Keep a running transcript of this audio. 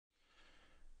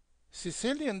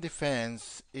Sicilian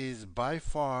defense is by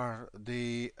far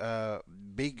the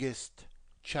biggest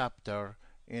chapter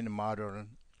in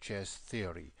modern chess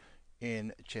theory.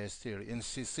 In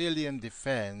Sicilian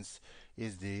defense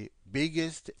is the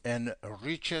biggest and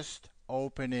richest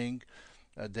opening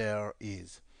there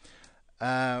is.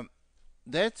 Um,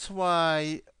 that's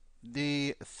why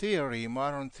the theory,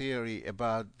 modern theory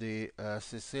about the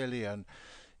Sicilian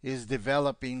is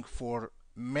developing for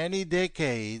many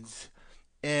decades,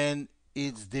 and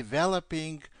it's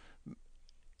developing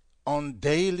on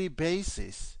daily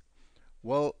basis.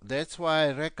 Well, that's why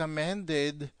I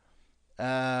recommended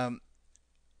um,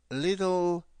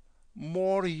 little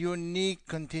more unique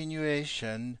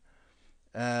continuation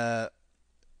uh,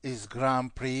 is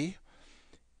Grand Prix.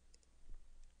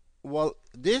 Well,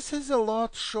 this is a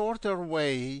lot shorter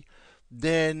way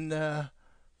than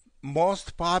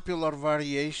most popular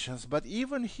variations, but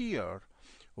even here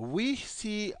we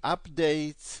see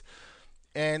updates,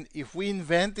 and if we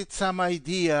invented some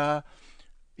idea,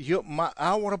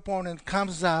 our opponent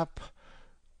comes up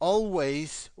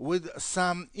always with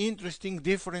some interesting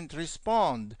different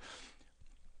respond.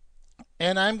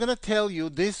 And I'm going to tell you,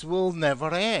 this will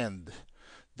never end.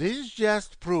 This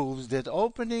just proves that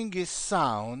opening is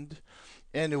sound,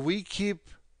 and we keep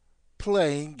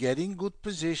playing, getting good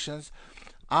positions.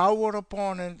 Our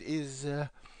opponent is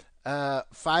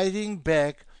fighting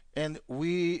back, and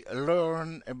we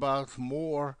learn about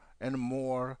more and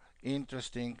more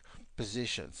interesting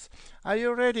positions. I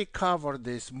already covered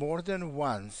this more than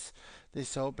once,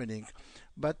 this opening,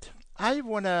 but I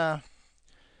want to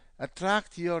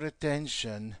attract your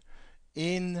attention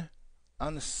in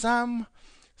on some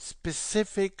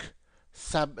specific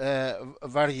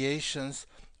variations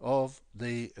of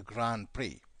the Grand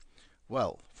Prix.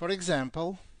 Well, for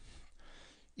example,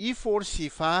 e4,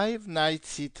 c5, knight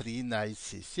c3, knight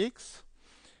c6,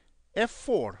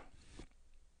 f4,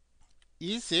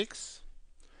 e6.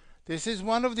 This is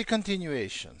one of the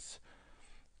continuations.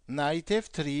 Knight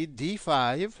f3,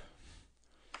 d5,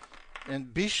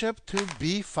 and bishop to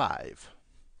b5.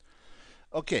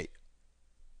 Okay,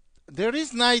 there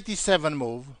is knight e7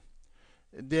 move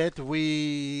that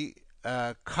we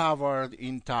covered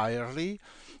entirely,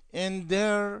 and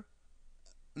there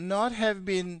not have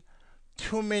been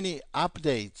too many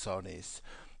updates on this.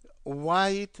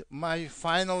 White, my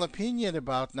final opinion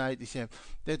about knight e7,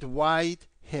 that white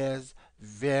has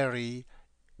very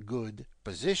good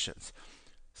positions.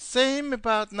 Same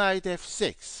about knight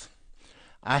f6.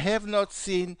 I have not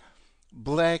seen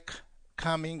black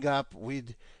coming up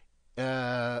with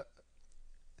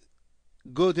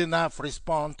good enough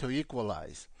response to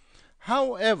equalize.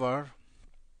 However,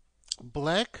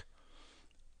 black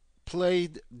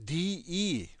played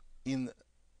DE in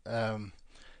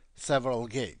several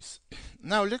games.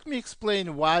 Now let me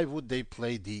explain why would they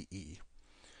play DE.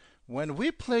 When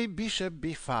we play bishop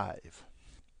b5,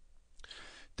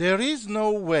 there is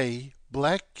no way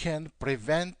black can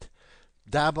prevent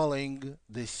doubling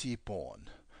the c pawn,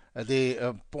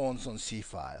 the pawns on c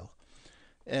file.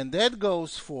 And that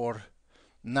goes for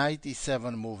knight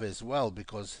e7 move as well,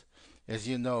 because as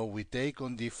you know, we take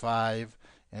on d5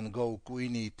 and go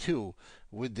queen e2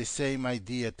 with the same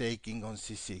idea taking on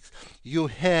c6. You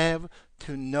have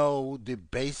to know the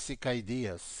basic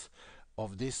ideas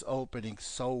of this opening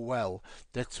so well.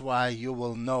 That's why you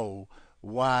will know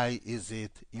why is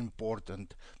it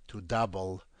important to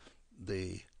double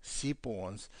the c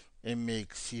pawns and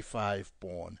make c5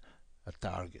 pawn a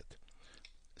target.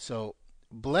 So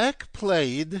black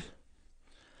plays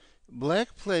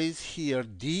here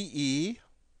DE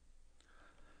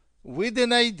with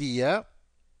an idea.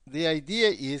 The idea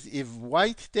is if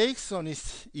white takes on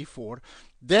his e4,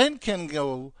 then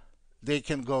they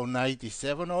can go knight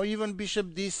e7 or even bishop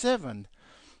d7.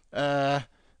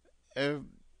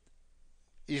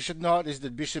 You should notice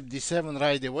that bishop d7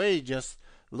 right away just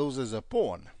loses a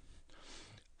pawn.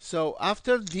 So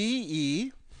after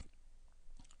DE,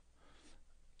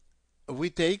 we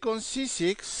take on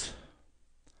c6,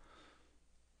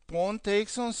 pawn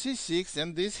takes on c6,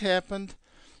 and this happened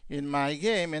in my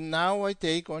game, and now I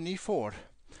take on e4.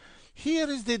 Here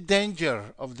is the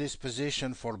danger of this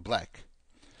position for black.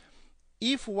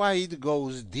 If white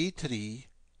goes d3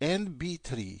 and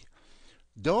b3,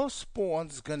 those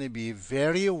pawns gonna be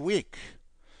very weak,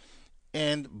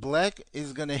 and black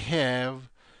is gonna have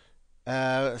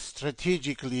a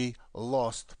strategically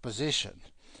lost position.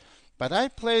 But I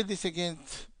play this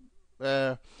against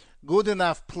good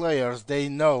enough players. They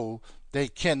know they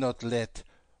cannot let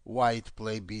white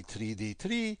play b3,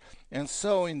 d3, and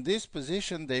so in this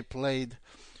position they played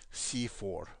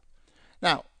c4.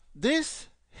 Now, this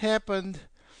happened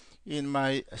in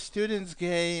my students'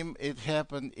 game, it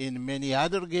happened in many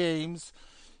other games,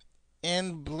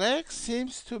 and black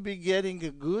seems to be getting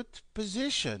a good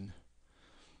position.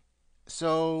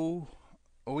 So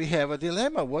we have a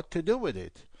dilemma what to do with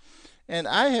it. And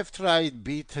I have tried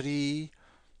b3,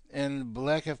 and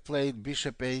black have played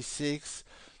bishop a6,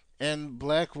 and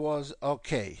black was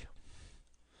okay.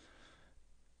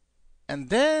 And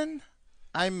then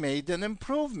I made an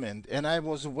improvement, and I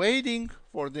was waiting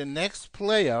for the next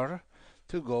player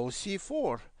to go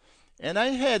c4. And I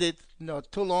had it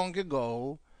not too long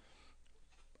ago.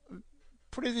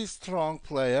 Pretty strong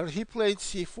player. He played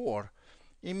c4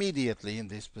 immediately in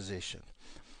this position.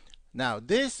 Now,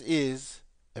 this is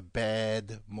a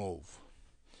bad move.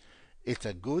 It's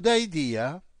a good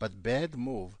idea, but bad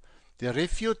move. The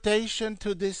refutation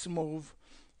to this move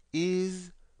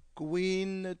is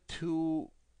queen to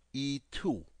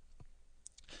e2,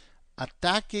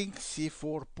 attacking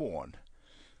c4 pawn.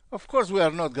 Of course, we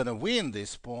are not going to win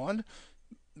this pawn,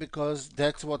 because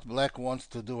that's what black wants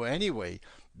to do anyway.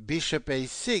 Bishop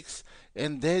a6,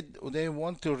 and they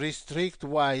want to restrict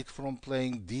white from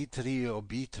playing d3 or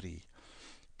b3.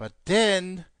 But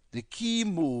then the key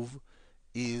move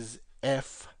is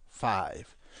f5.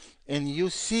 And you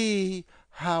see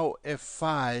how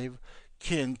f5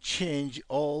 can change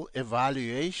all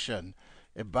evaluation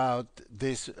about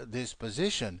this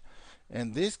position.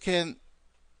 And this can,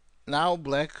 now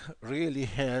black really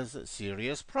has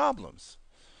serious problems.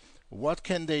 What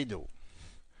can they do?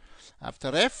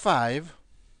 After f5,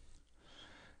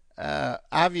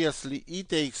 obviously e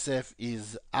takes f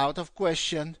is out of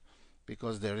question,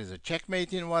 because there is a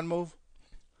checkmate in one move.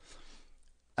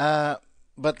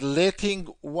 But letting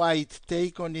white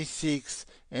take on e6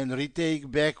 and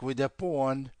retake back with a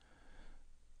pawn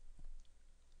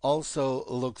also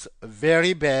looks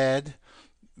very bad,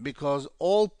 because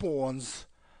all pawns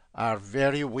are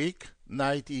very weak.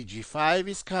 Knight eg5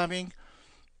 is coming,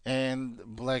 and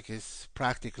black is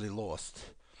practically lost.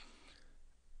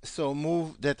 So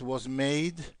move that was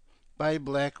made by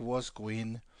black was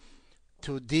queen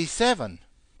to d7.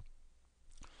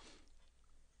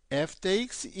 F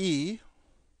takes e,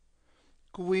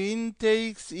 queen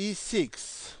takes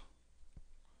e6.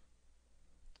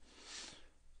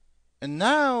 And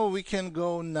now we can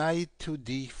go knight to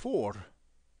d4.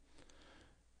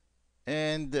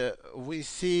 And we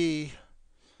see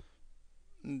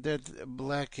that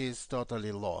black is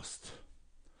totally lost.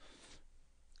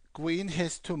 Queen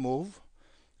has to move.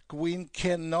 Queen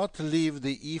cannot leave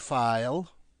the e-file,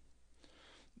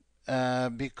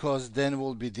 because then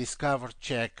will be discovered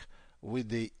check with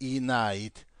the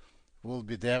e-knight, will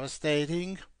be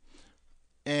devastating.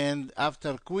 And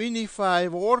after queen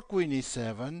e5 or queen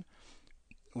e7,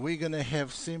 we're gonna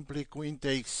have simply queen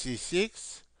takes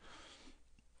c6,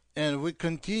 and we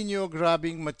continue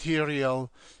grabbing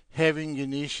material, having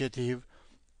initiative,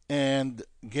 and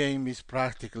game is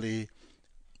practically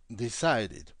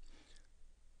decided.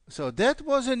 So that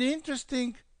was an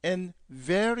interesting and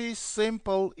very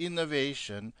simple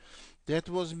innovation that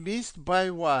was missed by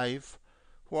white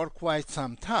for quite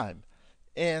some time.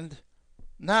 And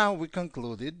now we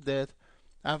concluded that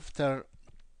after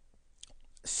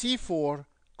c4,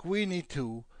 queen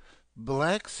e2,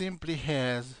 black simply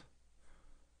has,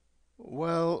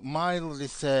 well, mildly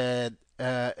said,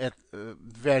 a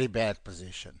very bad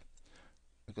position,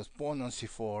 because pawn on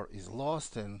c4 is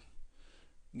lost and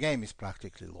game is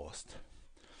practically lost.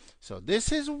 So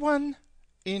this is one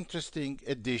interesting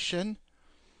addition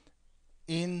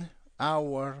in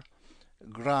our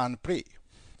Grand Prix.